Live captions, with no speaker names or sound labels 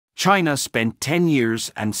China spent 10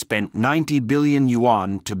 years and spent 90 billion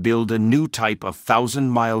yuan to build a new type of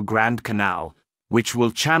 1,000-mile Grand Canal, which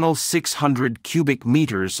will channel 600 cubic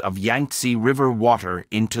meters of Yangtze River water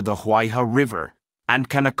into the Huaihe River, and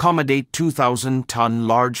can accommodate 2,000-ton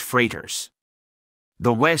large freighters.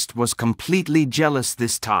 The West was completely jealous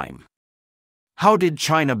this time. How did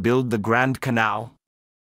China build the Grand Canal?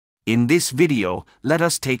 In this video, let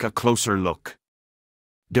us take a closer look.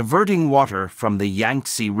 Diverting water from the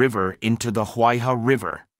Yangtze River into the Huaihe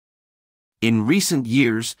River. In recent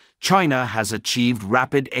years, China has achieved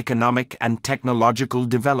rapid economic and technological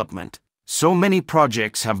development. So many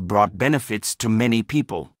projects have brought benefits to many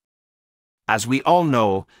people. As we all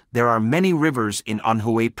know, there are many rivers in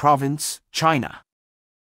Anhui Province, China.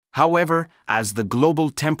 However, as the global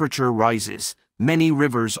temperature rises, many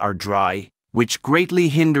rivers are dry, which greatly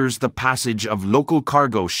hinders the passage of local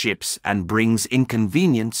cargo ships and brings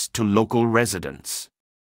inconvenience to local residents.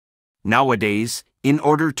 Nowadays, in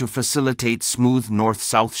order to facilitate smooth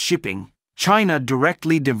north-south shipping, China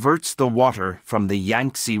directly diverts the water from the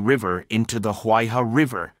Yangtze River into the Huaihe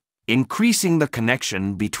River, increasing the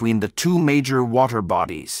connection between the two major water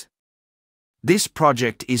bodies. This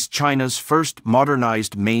project is China's first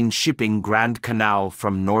modernized main shipping Grand Canal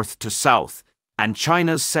from north to south, and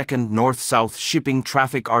China's second north-south shipping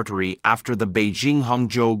traffic artery after the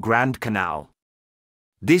Beijing-Hangzhou Grand Canal.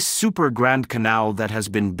 This super Grand Canal that has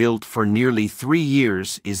been built for nearly 3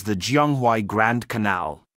 years is the Jianghuai Grand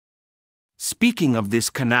Canal. Speaking of this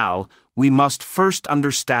canal, we must first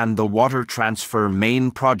understand the water transfer main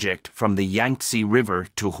project from the Yangtze River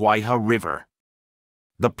to Huaihe River.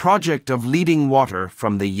 The project of leading water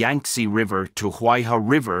from the Yangtze River to Huaihe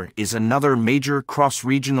River is another major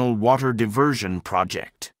cross-regional water diversion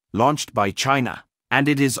project, launched by China, and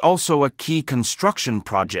it is also a key construction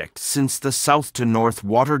project since the south-to-north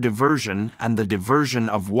water diversion and the diversion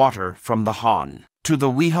of water from the Han to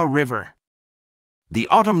the Huaihe River. The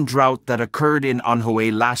autumn drought that occurred in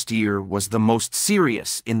Anhui last year was the most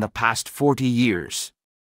serious in the past 40 years.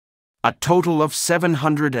 A total of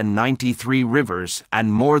 793 rivers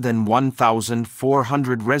and more than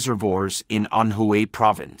 1,400 reservoirs in Anhui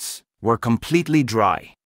Province were completely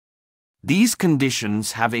dry. These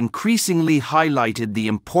conditions have increasingly highlighted the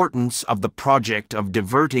importance of the project of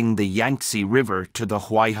diverting the Yangtze River to the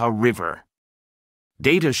Huaihe River.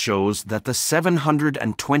 Data shows that the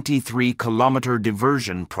 723-kilometer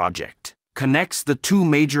diversion project connects the two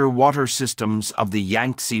major water systems of the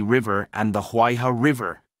Yangtze River and the Huaihe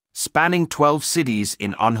River, spanning 12 cities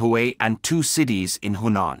in Anhui and 2 cities in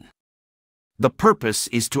Hunan. The purpose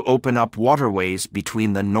is to open up waterways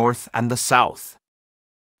between the north and the south.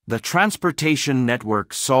 The transportation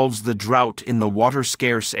network solves the drought in the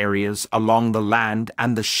water-scarce areas along the land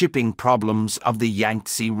and the shipping problems of the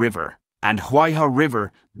Yangtze River and Huaihe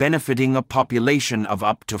River, benefiting a population of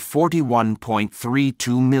up to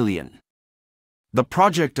 41.32 million. The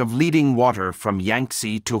project of leading water from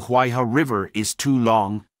Yangtze to Huaihe River is too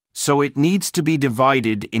long, so it needs to be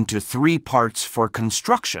divided into 3 parts for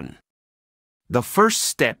construction. The first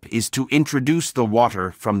step is to introduce the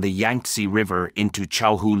water from the Yangtze River into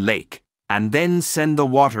Jianghuai Lake, and then send the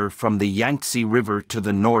water from the Yangtze River to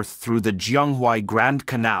the north through the Jianghuai Grand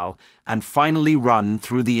Canal and finally run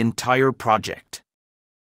through the entire project.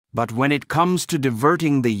 But when it comes to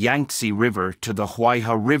diverting the Yangtze River to the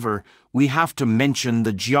Huaihe River, we have to mention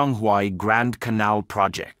the Jianghuai Grand Canal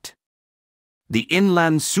project. The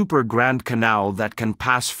inland super Grand Canal that can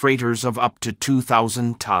pass freighters of up to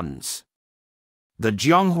 2,000 tons. The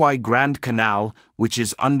Jianghuai Grand Canal, which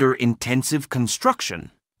is under intensive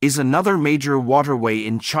construction, is another major waterway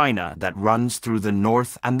in China that runs through the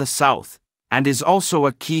north and the south, and is also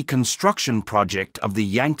a key construction project of the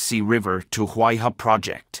Yangtze River to Huaihe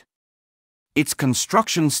project. Its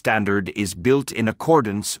construction standard is built in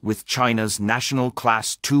accordance with China's National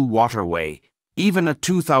Class II waterway. Even a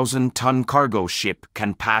 2,000-ton cargo ship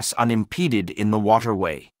can pass unimpeded in the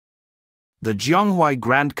waterway. The Jianghuai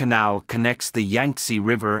Grand Canal connects the Yangtze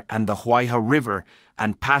River and the Huaihe River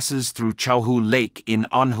and passes through Jianghuai Lake in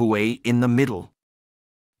Anhui in the middle.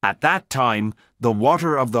 At that time, the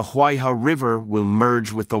water of the Huaihe River will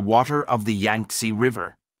merge with the water of the Yangtze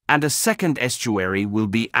River, and a second estuary will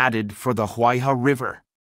be added for the Huaihe River.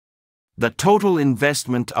 The total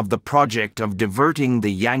investment of the project of diverting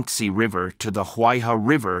the Yangtze River to the Huaihe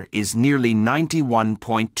River is nearly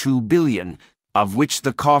 91.2 billion, of which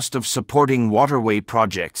the cost of supporting waterway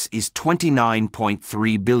projects is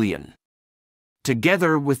 29.3 billion.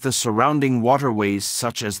 Together with the surrounding waterways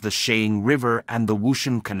such as the Shaying River and the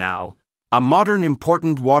Wushan Canal, A modern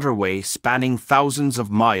important waterway spanning thousands of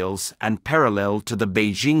miles and parallel to the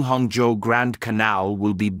Beijing-Hangzhou Grand Canal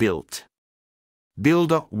will be built.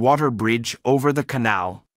 Build a water bridge over the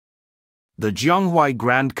canal. The Jianghuai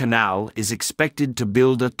Grand Canal is expected to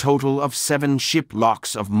build a total of 7 ship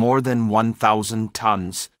locks of more than 1,000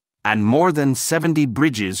 tons, and more than 70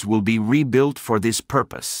 bridges will be rebuilt for this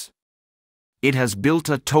purpose. It has built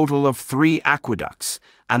a total of 3 aqueducts,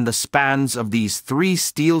 and the spans of these 3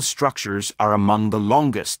 steel structures are among the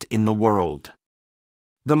longest in the world.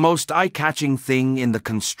 The most eye-catching thing in the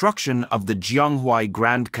construction of the Jianghuai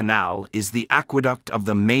Grand Canal is the aqueduct of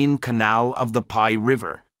the main canal of the Huaihe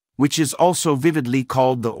River, which is also vividly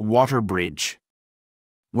called the water bridge.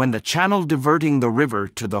 When the channel diverting the river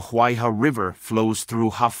to the Huaihe River flows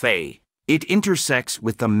through Huaihe, it intersects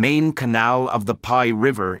with the main canal of the Huaihe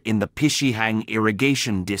River in the Beijing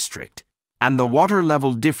irrigation district, and the water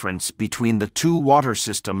level difference between the 2 water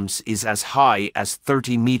systems is as high as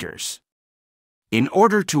 30 meters. In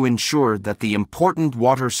order to ensure that the important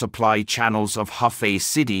water supply channels of Huaihe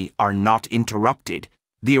City are not interrupted,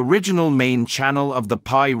 the original main channel of the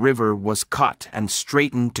Huaihe River was cut and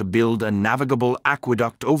straightened to build a navigable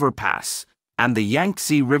aqueduct overpass, and the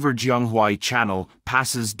Yangtze River Jianghuai Channel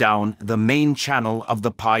passes down the main channel of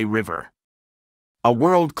the Huaihe River. A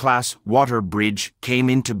world-class water bridge came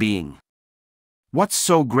into being. What's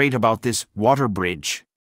so great about this water bridge?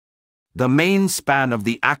 The main span of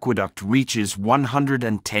the aqueduct reaches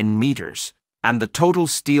 110 meters, and the total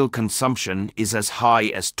steel consumption is as high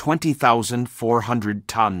as 20,400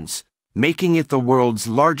 tons, making it the world's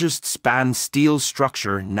largest span steel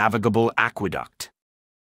structure navigable aqueduct.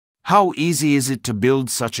 How easy is it to build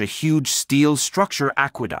such a huge steel structure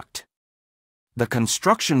aqueduct? The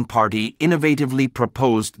construction party innovatively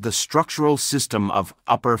proposed the structural system of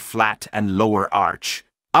upper flat and lower arch,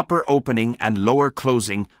 upper opening and lower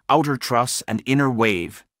closing, outer truss and inner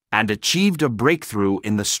wave, and achieved a breakthrough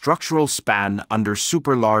in the structural span under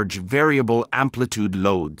super-large variable amplitude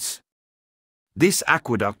loads. This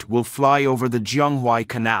aqueduct will fly over the Jianghuai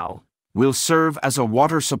Canal, will serve as a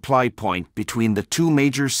water supply point between the 2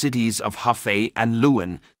 major cities of Huaihe and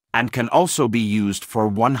Luan, and can also be used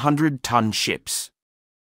for 100-ton ships.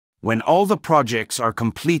 When all the projects are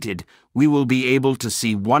completed, we will be able to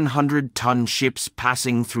see 100-ton ships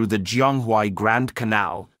passing through the Jianghuai Grand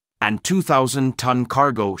Canal, and 2,000-ton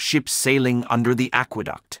cargo ships sailing under the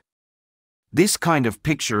aqueduct. This kind of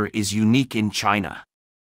picture is unique in China.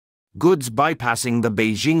 Goods bypassing the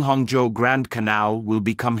Beijing-Hangzhou Grand Canal will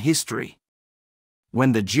become history.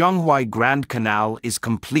 When the Jianghuai Grand Canal is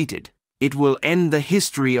completed, it will end the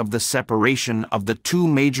history of the separation of the 2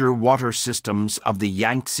 major water systems of the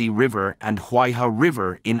Yangtze River and Huaihe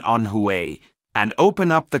River in Anhui, and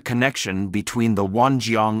open up the connection between the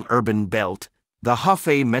Wanjiang urban belt, the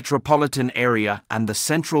Huaihe metropolitan area and the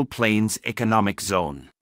Central Plains economic zone.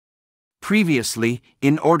 Previously,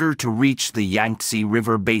 in order to reach the Yangtze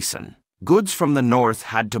River basin, goods from the north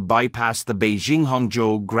had to bypass the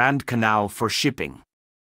Beijing-Hangzhou Grand Canal for shipping.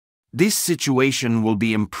 This situation will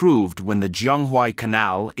be improved when the Jianghuai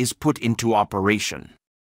Canal is put into operation.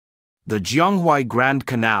 The Jianghuai Grand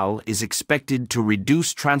Canal is expected to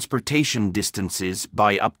reduce transportation distances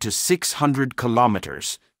by up to 600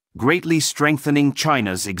 kilometers, greatly strengthening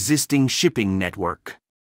China's existing shipping network.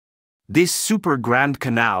 This super Grand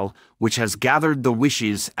Canal, which has gathered the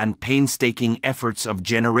wishes and painstaking efforts of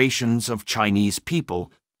generations of Chinese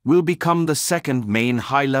people, will become the 2nd main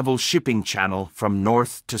high-level shipping channel from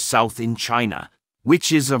north to south in China,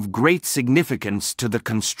 which is of great significance to the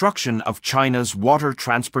construction of China's water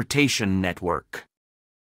transportation network.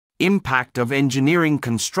 Impact of engineering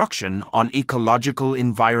construction on ecological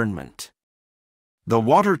environment. The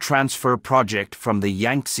water transfer project from the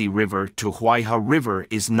Yangtze River to Huaihe River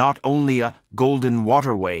is not only a golden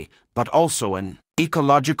waterway, but also an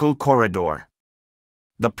ecological corridor.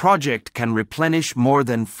 The project can replenish more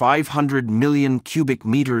than 500 million cubic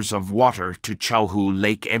meters of water to Chaohu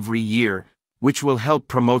Lake every year, which will help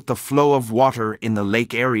promote the flow of water in the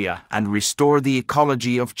lake area and restore the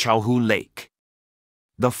ecology of Chaohu Lake.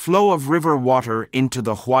 The flow of river water into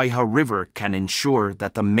the Huaihe River can ensure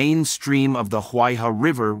that the main stream of the Huaihe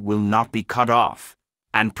River will not be cut off,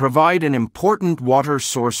 and provide an important water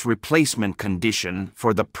source replacement condition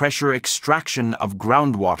for the pressure extraction of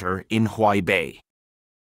groundwater in Huai Bay.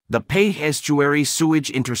 The Huaihe Estuary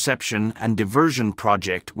Sewage Interception and Diversion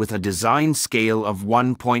Project, with a design scale of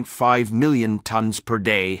 1.5 million tons per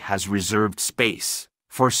day, has reserved space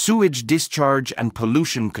for sewage discharge and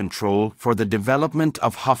pollution control for the development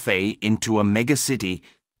of Huaihe into a megacity,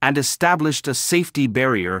 and established a safety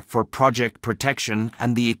barrier for project protection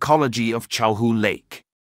and the ecology of Chaohu Lake.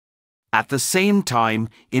 At the same time,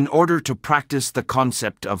 in order to practice the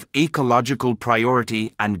concept of ecological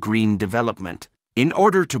priority and green development, in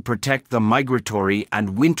order to protect the migratory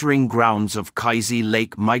and wintering grounds of Kaisi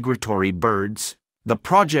Lake migratory birds, the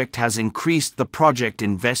project has increased the project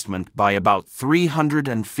investment by about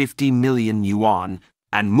 350 million yuan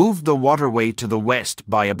and moved the waterway to the west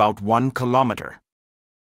by about 1 kilometer.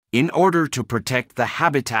 In order to protect the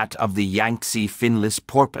habitat of the Yangtze finless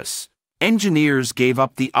porpoise, engineers gave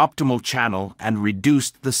up the optimal channel and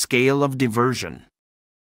reduced the scale of diversion.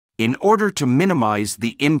 In order to minimize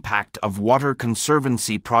the impact of water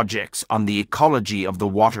conservancy projects on the ecology of the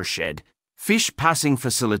watershed, fish passing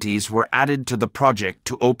facilities were added to the project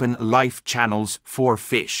to open life channels for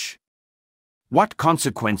fish. What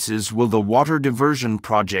consequences will the water diversion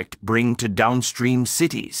project bring to downstream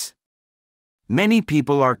cities? Many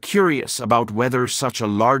people are curious about whether such a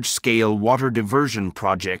large-scale water diversion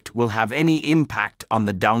project will have any impact on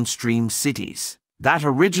the downstream cities that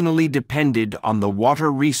originally depended on the water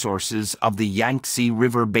resources of the Yangtze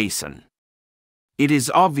River basin. It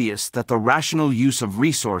is obvious that the rational use of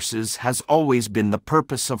resources has always been the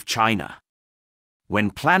purpose of China.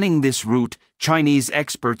 When planning this route, Chinese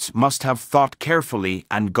experts must have thought carefully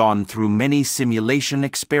and gone through many simulation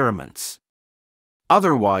experiments.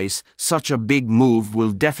 Otherwise, such a big move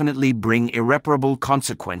will definitely bring irreparable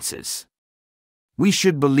consequences. We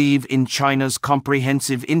should believe in China's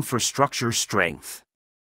comprehensive infrastructure strength.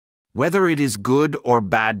 Whether it is good or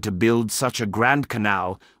bad to build such a Grand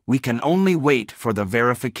Canal, we can only wait for the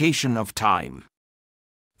verification of time.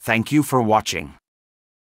 Thank you for watching.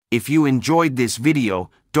 If you enjoyed this video,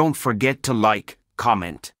 don't forget to like,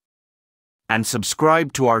 comment, and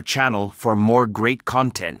subscribe to our channel for more great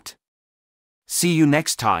content. See you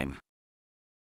next time.